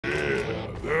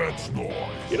That's noise.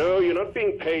 You know, you're not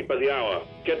being paid by the hour.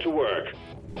 Get to work.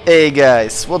 Hey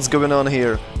guys, what's going on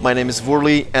here? My name is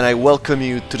Vorley and I welcome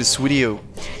you to this video.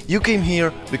 You came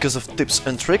here because of tips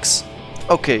and tricks?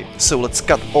 Okay, so let's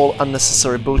cut all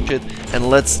unnecessary bullshit and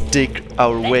let's dig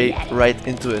our way right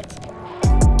into it.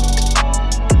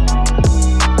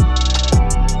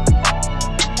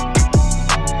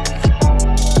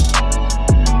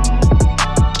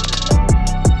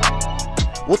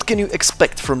 What can you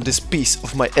expect from this piece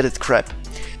of my edit crap?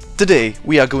 Today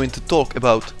we are going to talk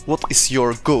about what is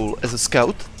your goal as a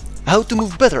scout, how to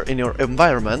move better in your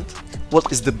environment, what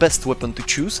is the best weapon to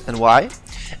choose and why,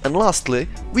 and lastly,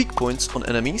 weak points on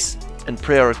enemies and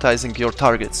prioritizing your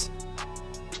targets.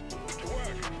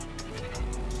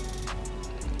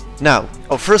 Now,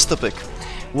 our first topic,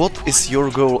 what is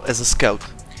your goal as a scout?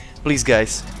 Please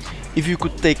guys, if you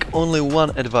could take only one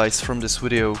advice from this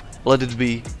video, let it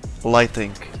be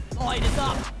lighting. Light it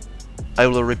up. I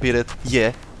will repeat it,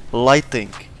 yeah,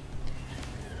 lighting.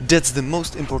 That's the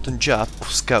most important job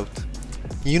of scout.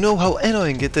 You know how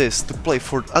annoying it is to play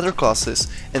for other classes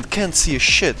and can't see a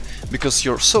shit because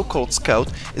your so-called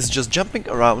scout is just jumping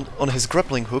around on his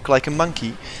grappling hook like a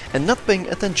monkey and not paying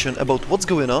attention about what's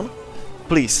going on?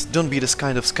 Please don't be this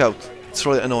kind of scout, it's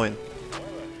really annoying.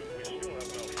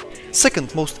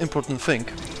 Second most important thing,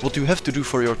 what you have to do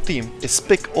for your team is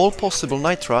pick all possible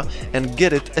nitra and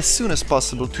get it as soon as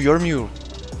possible to your mule.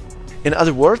 In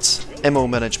other words, ammo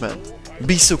management.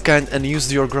 Be so kind and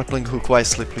use your grappling hook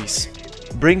wisely, please.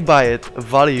 Bring by it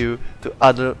value to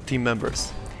other team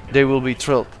members. They will be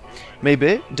thrilled.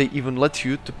 Maybe they even let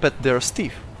you to pet their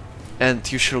Steve. And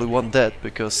you surely want that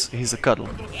because he's a cuddle.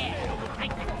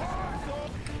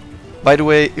 By the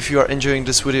way, if you are enjoying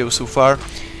this video so far,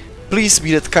 please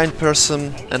be that kind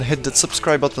person and hit that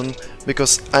subscribe button,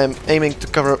 because I am aiming to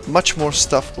cover much more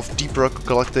stuff of Deep Rock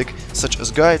Galactic, such as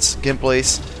guides,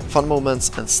 gameplays, fun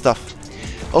moments and stuff.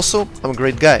 Also, I'm a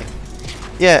great guy.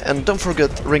 Yeah, and don't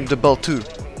forget ring the bell too.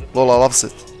 Lola loves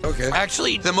it. Okay.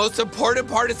 Actually, the most important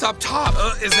part is up top.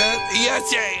 Is that? Yes,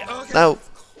 yeah. Okay. Now,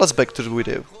 let's back to the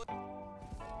video.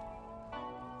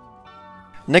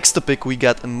 Next topic we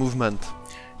got a movement.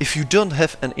 If you don't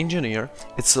have an engineer,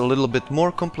 it's a little bit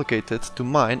more complicated to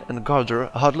mine and gather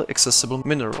hardly accessible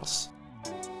minerals.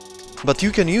 But you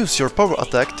can use your power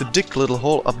attack to dig a little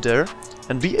hole up there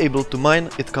and be able to mine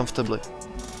it comfortably.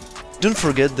 Don't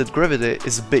forget that gravity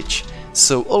is a bitch,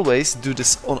 so always do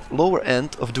this on lower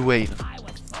end of the vein.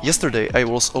 Yesterday I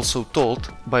was also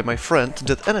told by my friend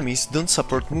that enemies don't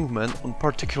support movement on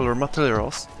particular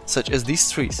materials, such as these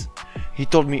trees. He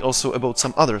told me also about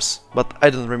some others, but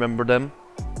I don't remember them.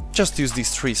 Just use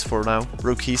these trees for now,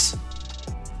 rookies.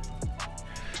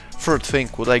 Third thing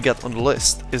what I got on the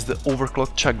list is the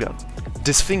overclocked shotgun.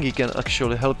 This thingy can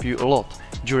actually help you a lot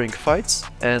during fights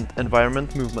and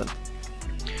environment movement.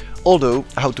 Although,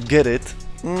 how to get it,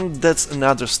 that's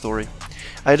another story.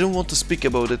 I don't want to speak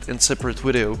about it in separate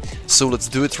video, so let's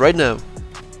do it right now.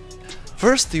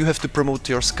 First, you have to promote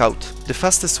your scout. The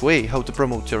fastest way how to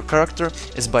promote your character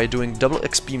is by doing double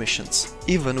XP missions.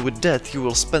 Even with that, you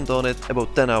will spend on it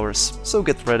about 10 hours, so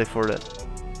get ready for that.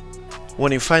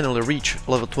 When you finally reach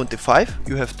level 25,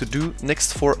 you have to do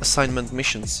next 4 assignment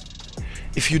missions.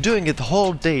 If you're doing it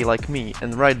whole day like me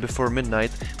and right before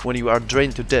midnight, when you are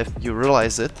drained to death, you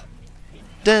realize it,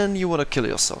 then you wanna kill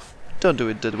yourself. Don't do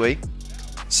it that way.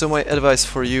 So my advice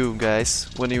for you guys,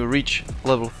 when you reach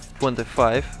level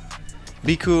 25,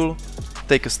 be cool,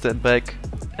 take a step back,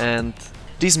 and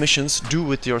these missions do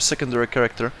with your secondary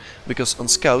character, because on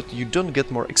scout you don't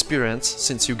get more experience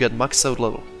since you get max out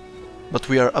level. But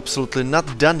we are absolutely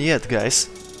not done yet, guys.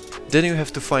 Then you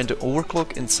have to find the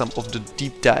overclock in some of the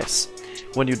deep dives.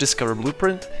 When you discover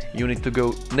blueprint, you need to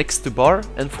go next to bar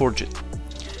and forge it.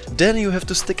 Then you have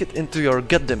to stick it into your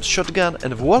goddamn shotgun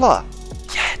and voila!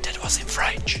 Yeah, that was in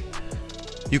French.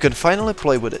 You can finally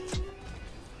play with it.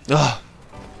 Ah.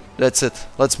 That's it,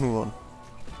 let's move on.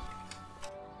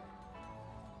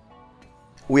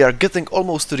 We are getting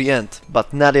almost to the end,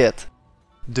 but not yet.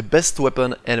 The best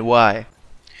weapon and why.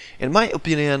 In my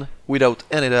opinion, without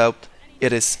any doubt,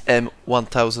 it is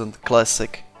M1000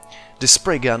 Classic. This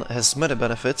spray gun has many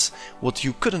benefits what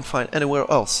you couldn't find anywhere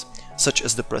else, such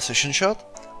as the precision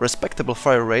shot, respectable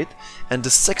fire rate and the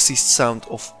sexiest sound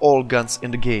of all guns in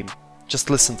the game.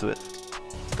 Just listen to it.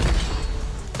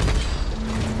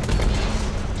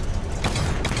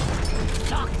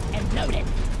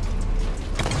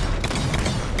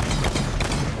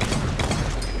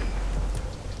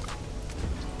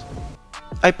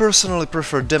 I personally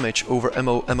prefer damage over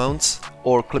ammo amounts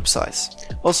or clip size.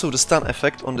 Also, the stun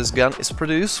effect on this gun is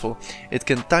pretty useful. It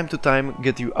can time to time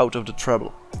get you out of the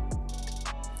trouble.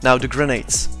 Now the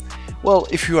grenades. Well,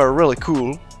 if you are really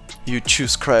cool, you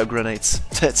choose cryo grenades.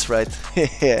 That's right.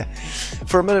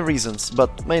 For many reasons,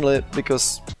 but mainly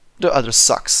because the other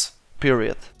sucks.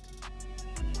 Period.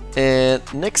 And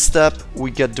next step, we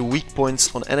get the weak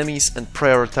points on enemies and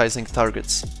prioritizing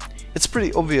targets. It's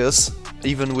pretty obvious,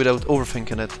 even without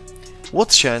overthinking it. What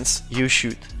chance you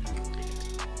shoot?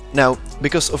 Now,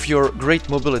 because of your great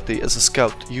mobility as a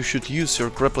scout, you should use your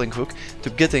grappling hook to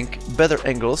getting better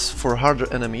angles for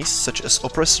harder enemies such as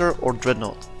Oppressor or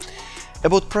Dreadnought.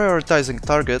 About prioritizing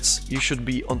targets, you should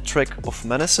be on track of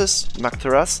menaces,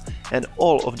 Macteras, and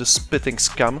all of the spitting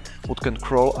scum who can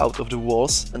crawl out of the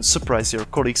walls and surprise your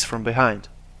colleagues from behind.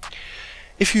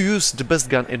 If you use the best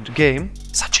gun in the game,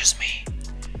 such as me,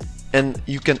 and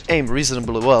you can aim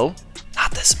reasonably well,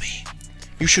 not as me,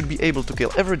 you should be able to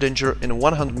kill every danger in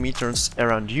 100 meters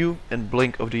around you in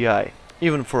blink of the eye,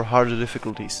 even for harder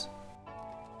difficulties.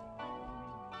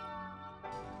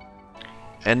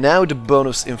 And now the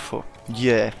bonus info.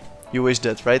 Yeah, you wish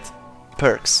that, right?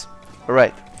 Perks.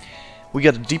 Alright. We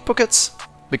got deep pockets,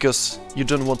 because you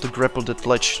don't want to grapple that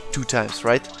ledge 2 times,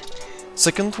 right?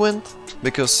 Second wind,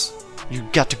 because you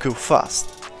got to go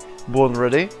fast. Born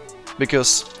ready,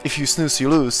 because if you snooze you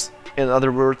lose. In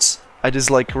other words, I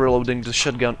dislike reloading the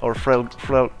shotgun or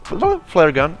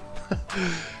flare gun.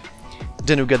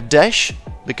 Then you got dash,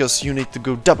 because you need to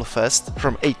go double fast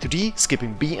from A to D,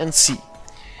 skipping B and C.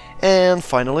 And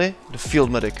finally, the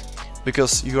field medic,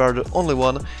 because you are the only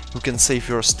one who can save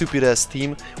your stupid ass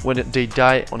team when they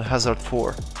die on Hazard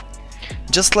 4.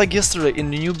 Just like yesterday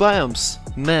in the new biomes,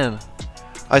 man.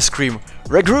 I scream,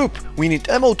 regroup, we need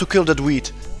ammo to kill that weed,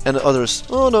 and the others,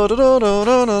 oh no no no no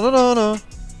no no no no.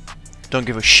 Don't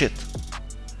give a shit.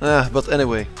 But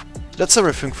anyway, that's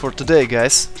everything for today,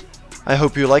 guys. I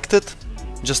hope you liked it.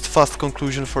 Just fast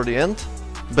conclusion for the end.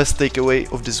 Best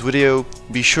takeaway of this video,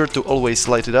 be sure to always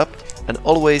light it up and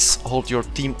always hold your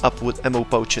team up with ammo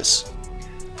pouches.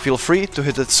 Feel free to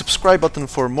hit that subscribe button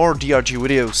for more DRG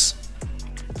videos.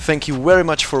 Thank you very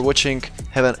much for watching,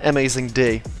 have an amazing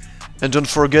day. And don't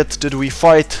forget that we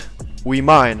fight, we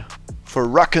mine, for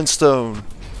rock and stone.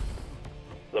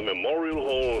 The memorial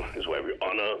hall is where we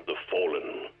honor the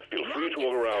fallen. Feel free to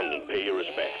walk around and pay your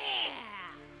respects.